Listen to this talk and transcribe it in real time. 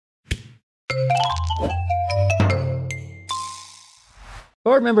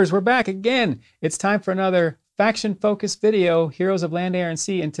Board members, we're back again. It's time for another faction-focused video, Heroes of Land, Air, and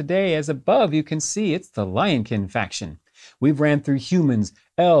Sea. And today, as above, you can see it's the Lionkin faction. We've ran through humans,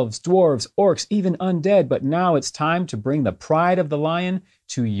 elves, dwarves, orcs, even undead, but now it's time to bring the pride of the lion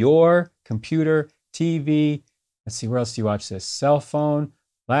to your computer, TV. Let's see, where else do you watch this? Cell phone,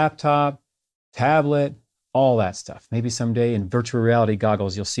 laptop, tablet, all that stuff. Maybe someday in virtual reality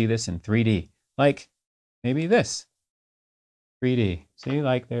goggles, you'll see this in 3D. Like maybe this. 3D. See,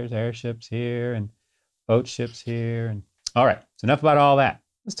 like there's airships here and boat ships here. And all right, so enough about all that.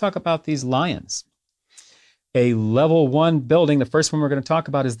 Let's talk about these lions. A level 1 building, the first one we're going to talk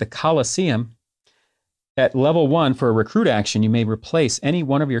about is the Colosseum. At level 1, for a recruit action, you may replace any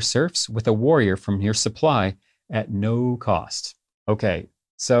one of your serfs with a warrior from your supply at no cost. Okay,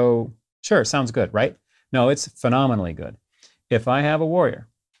 so sure, sounds good, right? No, it's phenomenally good. If I have a warrior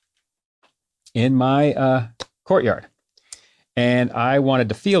in my courtyard, and I wanted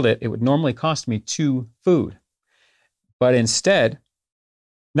to field it, it would normally cost me 2 food. But instead,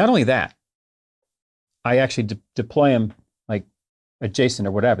 not only that, I actually deploy them like adjacent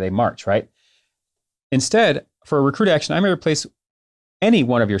or whatever, they march, right? Instead, for a recruit action, I may replace any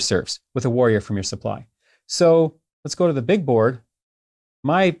one of your serfs with a warrior from your supply. So let's go to the big board.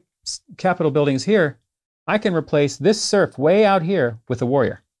 My capital building is here. I can replace this serf way out here with a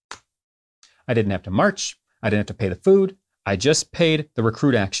warrior. I didn't have to march. I didn't have to pay the food. I just paid the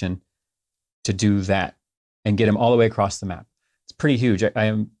recruit action to do that and get him all the way across the map. It's pretty huge.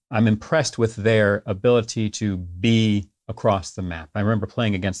 I'm impressed with their ability to be across the map. I remember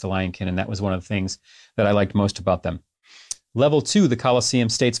playing against the Lionkin, and that was one of the things that I liked most about them. Level 2, the Colosseum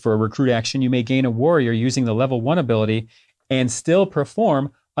states for a recruit action, you may gain a warrior using the level 1 ability and still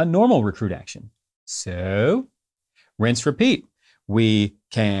perform a normal recruit action. So, rinse, repeat. We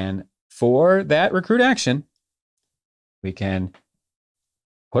can, for that recruit action, we can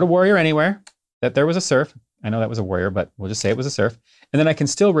put a warrior anywhere that there was a serf. I know that was a warrior, but we'll just say it was a serf. And then I can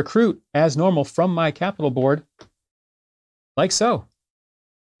still recruit as normal from my capital board, like so.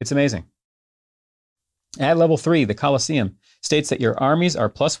 It's amazing. At level 3, the Colosseum states that your armies are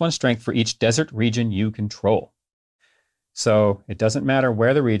 +1 strength for each desert region you control. So it doesn't matter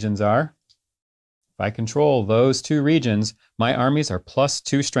where the regions are. If I control those 2 regions, my armies are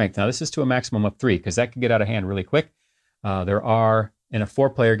 +2 strength. Now this is to a maximum of 3, because that can get out of hand really quick. There are, in a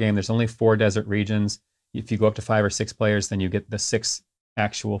 4-player game, there's only 4 desert regions. If you go up to 5 or 6 players, then you get the 6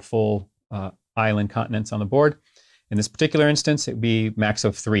 actual full island continents on the board. In this particular instance, it would be max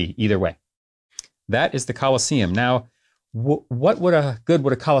of 3, either way. That is the Colosseum. Now, what would a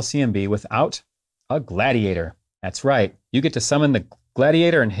Colosseum be without a Gladiator? That's right. You get to summon the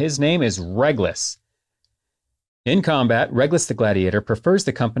Gladiator, and his name is Regulus. In combat, Regulus the Gladiator prefers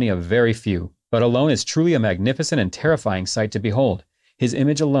the company of very few, but alone is truly a magnificent and terrifying sight to behold. His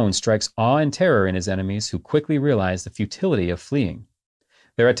image alone strikes awe and terror in his enemies, who quickly realize the futility of fleeing.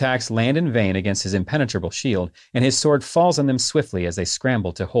 Their attacks land in vain against his impenetrable shield, and his sword falls on them swiftly as they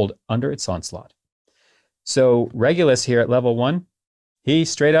scramble to hold under its onslaught. So Regulus here at level 1, he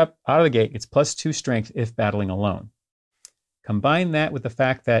straight up out of the gate gets +2 strength if battling alone. Combine that with the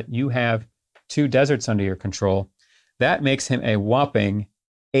fact that you have 2 deserts under your control, that makes him a whopping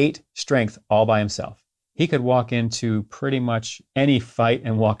 8 strength all by himself. He could walk into pretty much any fight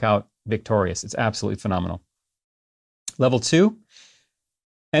and walk out victorious. It's absolutely phenomenal. Level 2,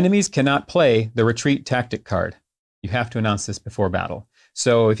 enemies cannot play the retreat tactic card. You have to announce this before battle.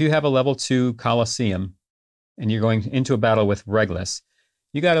 So if you have a level 2 Colosseum and you're going into a battle with Regulus,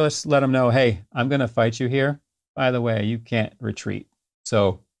 you got to let them know, hey, I'm going to fight you here. By the way, you can't retreat.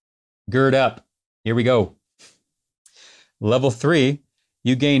 So gird up. Here we go. Level 3,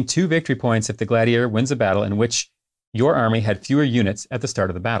 you gain 2 victory points if the Gladiator wins a battle in which your army had fewer units at the start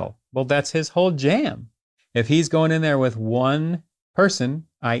of the battle. Well, that's his whole jam. If he's going in there with 1 person,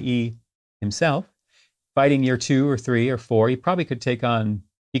 i.e. himself, fighting your 2 or 3 or 4, he probably could take on,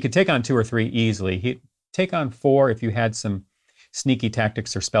 2 or 3 easily. He'd take on 4 if you had some sneaky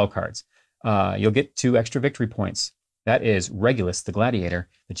tactics or spell cards. You'll get 2 extra victory points. That is Regulus the Gladiator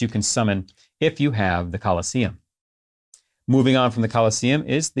that you can summon if you have the Colosseum. Moving on from the Colosseum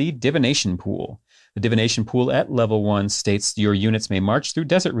is the Divination Pool. The Divination Pool at level 1 states your units may march through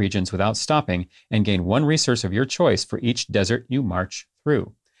desert regions without stopping and gain 1 resource of your choice for each desert you march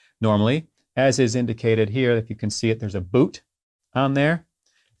through. Normally, as is indicated here, if you can see it, there's a boot on there.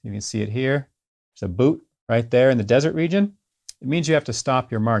 You can see it here. There's a boot right there in the desert region. It means you have to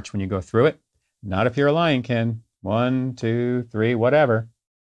stop your march when you go through it. Not if you're a Lionkin. 1, 2, 3, whatever.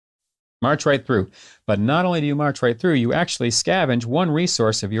 March right through. But not only do you march right through, you actually scavenge one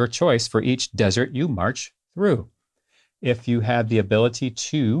resource of your choice for each desert you march through. If you have the ability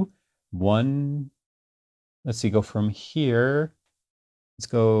to, let's see, go from here. Let's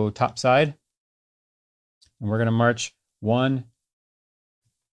go top side. And we're going to march 1,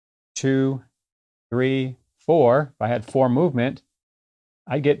 2, 3, 4. If I had 4 movement,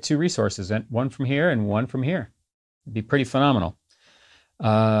 I'd get 2 resources, and 1 from here and 1 from here. It'd be pretty phenomenal.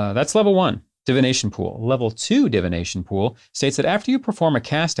 That's level 1, Divination Pool. Level 2 Divination Pool states that after you perform a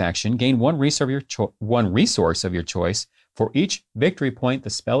cast action, gain one resource of your choice for each victory point the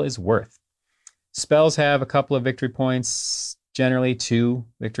spell is worth. Spells have a couple of victory points, generally 2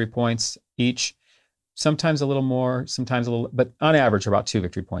 victory points each. Sometimes a little more, sometimes a little, but on average about 2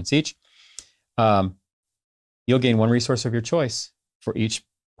 victory points each. You'll gain one resource of your choice for each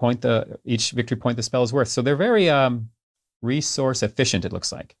victory point the spell is worth. So they're very resource efficient, it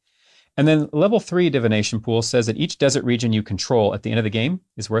looks like. And then level 3 Divination Pool says that each desert region you control at the end of the game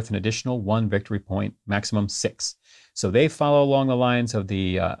is worth an additional 1 victory point, maximum 6. So they follow along the lines of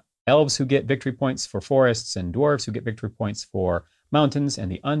the elves who get victory points for forests, and dwarves who get victory points for mountains,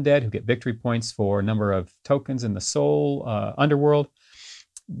 and the undead who get victory points for number of tokens in the soul underworld.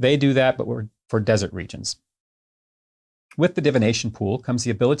 They do that, but we're for desert regions. With the Divination Pool comes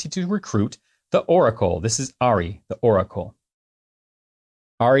the ability to recruit the Oracle. This is Ari, the Oracle.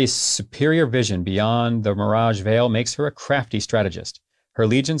 Ari's superior vision beyond the Mirage Veil makes her a crafty strategist. Her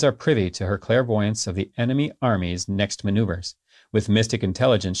legions are privy to her clairvoyance of the enemy army's next maneuvers. With mystic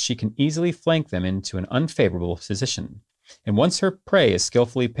intelligence, she can easily flank them into an unfavorable position. And once her prey is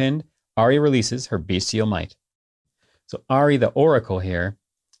skillfully pinned, Ari releases her bestial might. So Ari, the Oracle here,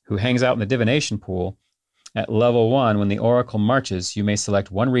 who hangs out in the Divination Pool, at level 1, when the Oracle marches, you may select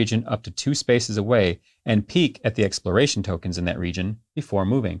one region up to 2 spaces away and peek at the exploration tokens in that region before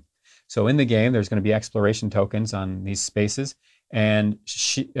moving. So in the game, there's going to be exploration tokens on these spaces, and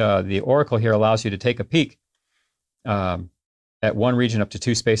the Oracle here allows you to take a peek at one region up to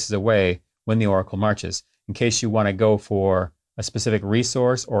 2 spaces away when the Oracle marches, in case you want to go for a specific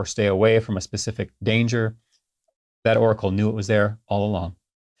resource or stay away from a specific danger. That Oracle knew it was there all along.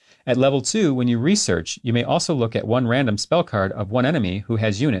 At level 2, when you research, you may also look at one random spell card of one enemy who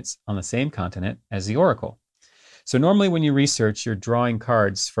has units on the same continent as the Oracle. So normally when you research, you're drawing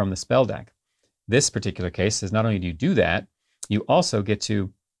cards from the spell deck. This particular case says not only do you do that, you also get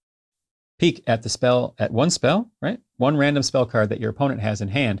to peek at the spell, at one spell, right? One random spell card that your opponent has in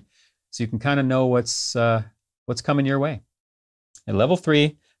hand, so you can kind of know what's coming your way. At level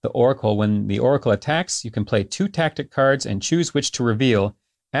 3, the Oracle, when the Oracle attacks, you can play 2 tactic cards and choose which to reveal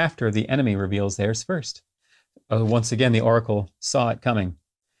after the enemy reveals theirs first. Once again, the Oracle saw it coming.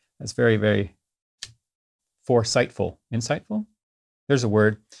 That's very, very foresightful. Insightful? There's a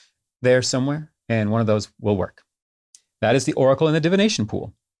word there somewhere, and one of those will work. That is the Oracle in the Divination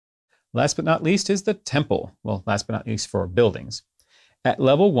Pool. Last but not least is the Temple. Well, last but not least for buildings. At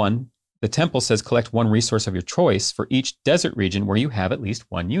level 1, the Temple says collect one resource of your choice for each desert region where you have at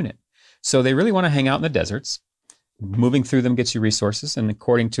least 1 unit. So they really want to hang out in the deserts. Moving through them gets you resources, and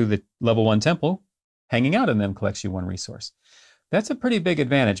according to the level 1 temple, hanging out in them collects you 1 resource. That's a pretty big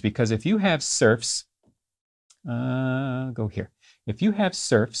advantage, because if you have serfs, go here. If you have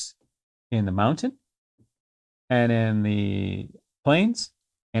serfs in the mountain and in the plains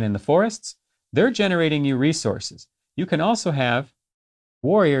and in the forests, they're generating you resources. You can also have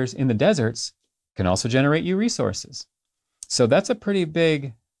warriors in the deserts, can also generate you resources. So that's a pretty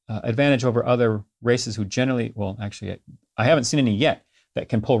big advantage over other races who generally, well, actually, I haven't seen any yet that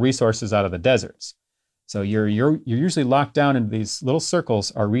can pull resources out of the deserts. So you're usually locked down into these little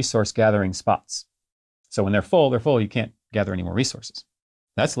circles are resource gathering spots. So when they're full, you can't gather any more resources.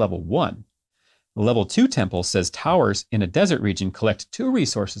 That's level 1. The level 2 temple says towers in a desert region collect 2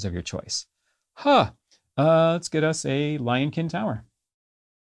 resources of your choice. Let's get us a Lionkin tower.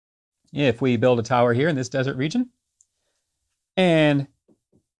 If we build a tower here in this desert region, and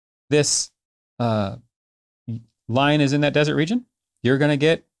this lion is in that desert region, you're going to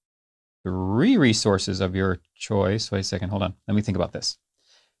get 3 resources of your choice. Wait a second, hold on. Let me think about this.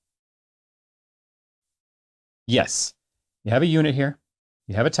 Yes, you have a unit here.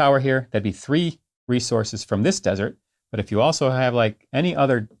 You have a tower here. That'd be 3 resources from this desert. But if you also have like any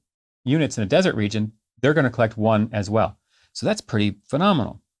other units in a desert region, they're going to collect 1 as well. So that's pretty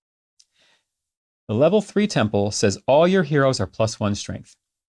phenomenal. The level 3 temple says all your heroes are +1 strength.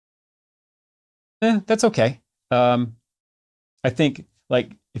 That's okay. I think,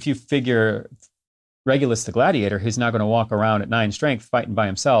 like, if you figure Regulus the Gladiator, he's not going to walk around at 9 strength fighting by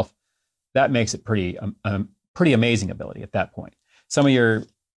himself. That makes it pretty amazing ability at that point. Some of your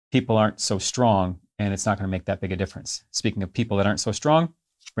people aren't so strong, and it's not going to make that big a difference. Speaking of people that aren't so strong,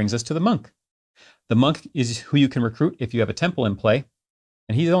 brings us to the monk. The monk is who you can recruit if you have a temple in play,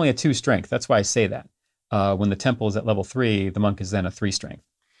 and he's only a 2 strength. That's why I say that. When the temple is at level 3, the monk is then a 3 strength.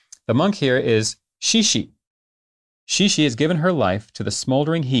 The monk here is Shi Shi. Shi Shi has given her life to the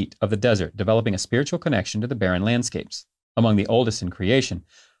smoldering heat of the desert, developing a spiritual connection to the barren landscapes. Among the oldest in creation,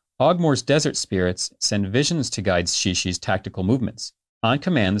 Aughmore's desert spirits send visions to guide Shi Shi's tactical movements. On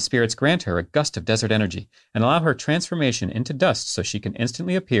command, the spirits grant her a gust of desert energy and allow her transformation into dust so she can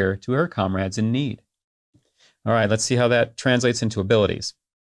instantly appear to her comrades in need. All right, let's see how that translates into abilities.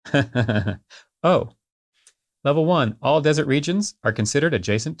 Oh, level 1, all desert regions are considered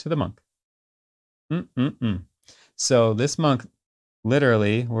adjacent to the monk. So this monk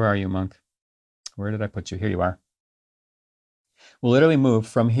literally, where are you, monk? Where did I put you? Here you are. Will literally move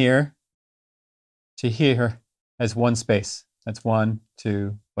from here to here as 1 space. That's 1,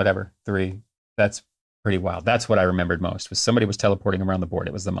 2, whatever, 3. That's pretty wild. That's what I remembered most, was somebody was teleporting around the board.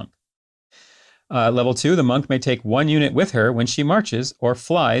 It was the monk. Level 2, the monk may take 1 unit with her when she marches or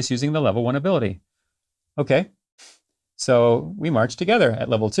flies using the level 1 ability. Okay, so we march together at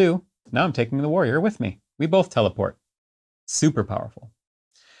level 2. Now I'm taking the warrior with me. We both teleport. Super powerful.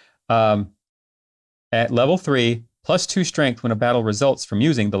 At level 3, plus 2 strength when a battle results from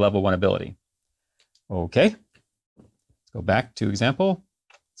using the level 1 ability. Okay. Go back to example.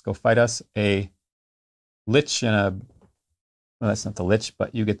 Let's go fight us a lich and a, well, that's not the lich,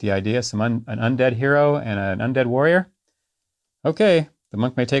 but you get the idea. An undead hero and an undead warrior. Okay, the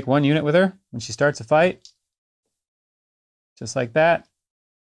monk may take 1 unit with her when she starts a fight. Just like that.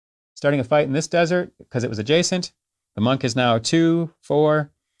 Starting a fight in this desert, because it was adjacent, the monk is now 2,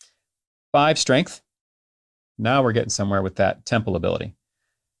 4, 5 strength. Now we're getting somewhere with that temple ability.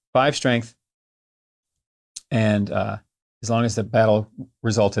 5 strength, and as long as the battle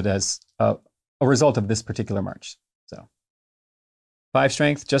resulted as a result of this particular march. So 5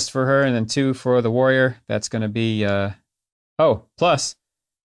 strength just for her, and then 2 for the warrior. That's going to be, plus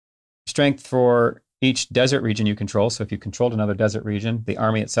strength for each desert region you control. So if you controlled another desert region, the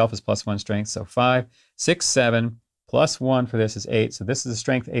army itself is plus 1 strength. So 5, 6, 7, plus 1 for this is 8. So this is a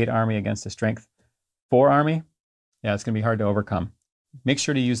strength 8 army against a strength 4 army. Yeah, it's going to be hard to overcome. Make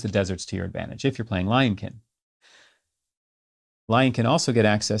sure to use the deserts to your advantage if you're playing Lionkin. Lionkin also get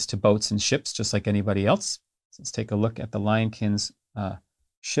access to boats and ships just like anybody else. So let's take a look at the Lionkin's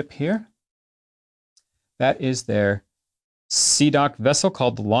ship here. That is their sea dock vessel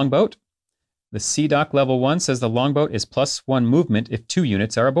called the Longboat. The sea dock level 1 says the Longboat is plus 1 movement if 2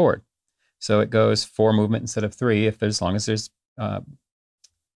 units are aboard. So it goes 4 movement instead of 3 if there's, as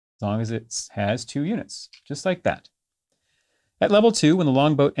long as it has 2 units, just like that. At level 2, when the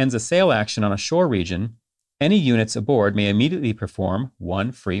Longboat ends a sail action on a shore region, any units aboard may immediately perform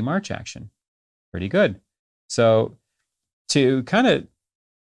 1 free march action. Pretty good. So to kind of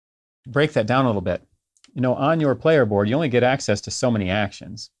break that down a little bit, on your player board, you only get access to so many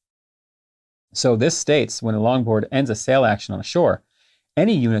actions. So this states when a longboard ends a sail action on a shore,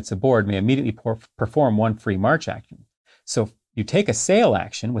 any units aboard may immediately perform 1 free march action. So you take a sail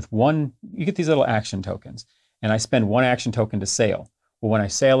action with 1, you get these little action tokens, and I spend 1 action token to sail. Well, when I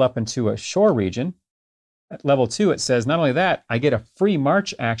sail up into a shore region, at level 2, it says not only that, I get a free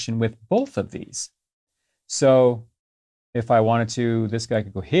march action with both of these. So if I wanted to, this guy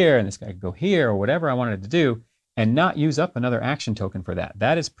could go here and this guy could go here, or whatever I wanted to do, and not use up another action token for that.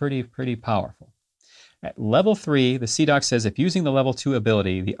 That is pretty powerful. At level 3, the Sea Doc says if using the level 2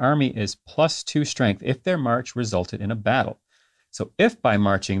 ability, the army is plus 2 strength if their march resulted in a battle. So if by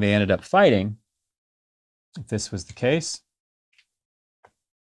marching they ended up fighting, if this was the case,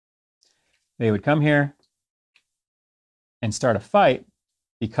 they would come here and start a fight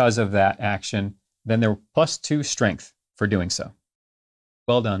because of that action, then they're plus 2 strength for doing so.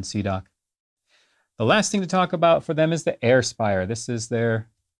 Well done, Sea Doc. The last thing to talk about for them is the Air Spire. This is their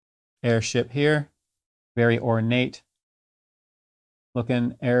airship here. Very ornate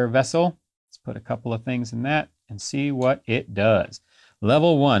looking air vessel. Let's put a couple of things in that and see what it does.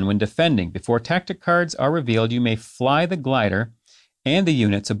 Level 1, when defending, before tactic cards are revealed, you may fly the glider and the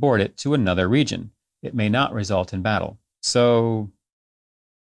units aboard it to another region. It may not result in battle. So,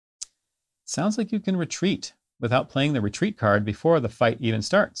 sounds like you can retreat without playing the retreat card before the fight even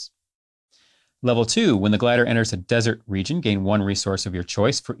starts. Level 2, when the glider enters a desert region, gain 1 resource of your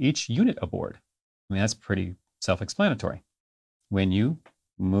choice for each unit aboard. I mean, that's pretty self-explanatory. When you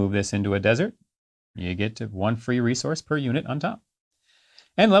move this into a desert, you get to 1 free resource per unit on top.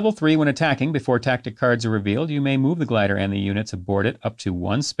 And level 3, when attacking, before tactic cards are revealed, you may move the glider and the units aboard it up to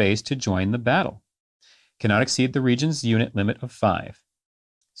 1 space to join the battle. Cannot exceed the region's unit limit of 5.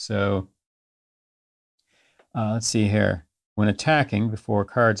 So let's see here. When attacking before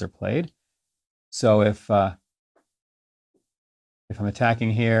cards are played. So if I'm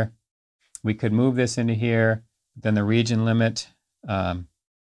attacking here, we could move this into here. Then the region limit of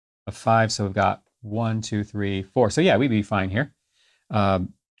 5. So we've got 1, 2, 3, 4. So yeah, we'd be fine here.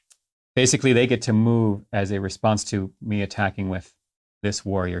 Basically, they get to move as a response to me attacking with this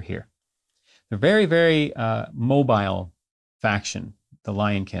warrior here. They're very, very mobile faction, the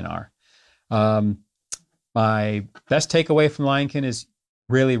Lionkin are. My best takeaway from Lionkin is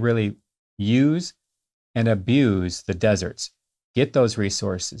really, really use and abuse the deserts. Get those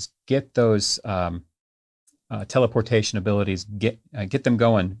resources. Get those teleportation abilities. Get them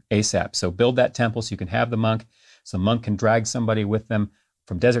going ASAP. So build that temple so you can have the monk. So the monk can drag somebody with them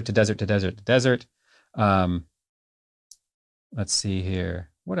from desert to desert to desert to desert. Let's see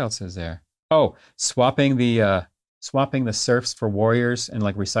here. What else is there? Oh, swapping the serfs for warriors and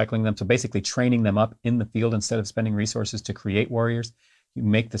like recycling them. So basically training them up in the field instead of spending resources to create warriors. You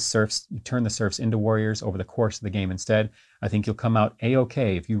make the serfs, you turn the serfs into warriors over the course of the game instead. I think you'll come out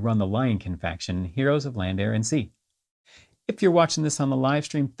A-OK if you run the Lionkin faction in Heroes of Land, Air, and Sea. If you're watching this on the live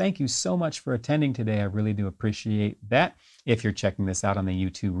stream, thank you so much for attending today. I really do appreciate that. If you're checking this out on the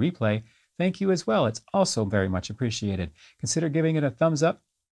YouTube replay, thank you as well. It's also very much appreciated. Consider giving it a thumbs up.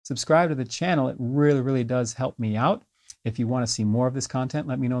 Subscribe to the channel. It really, really does help me out. If you want to see more of this content,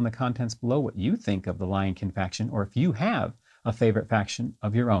 let me know in the comments below what you think of the Lionkin faction, or if you have a favorite faction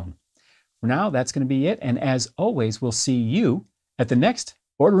of your own. For now, that's going to be it. And as always, we'll see you at the next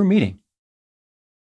boardroom meeting.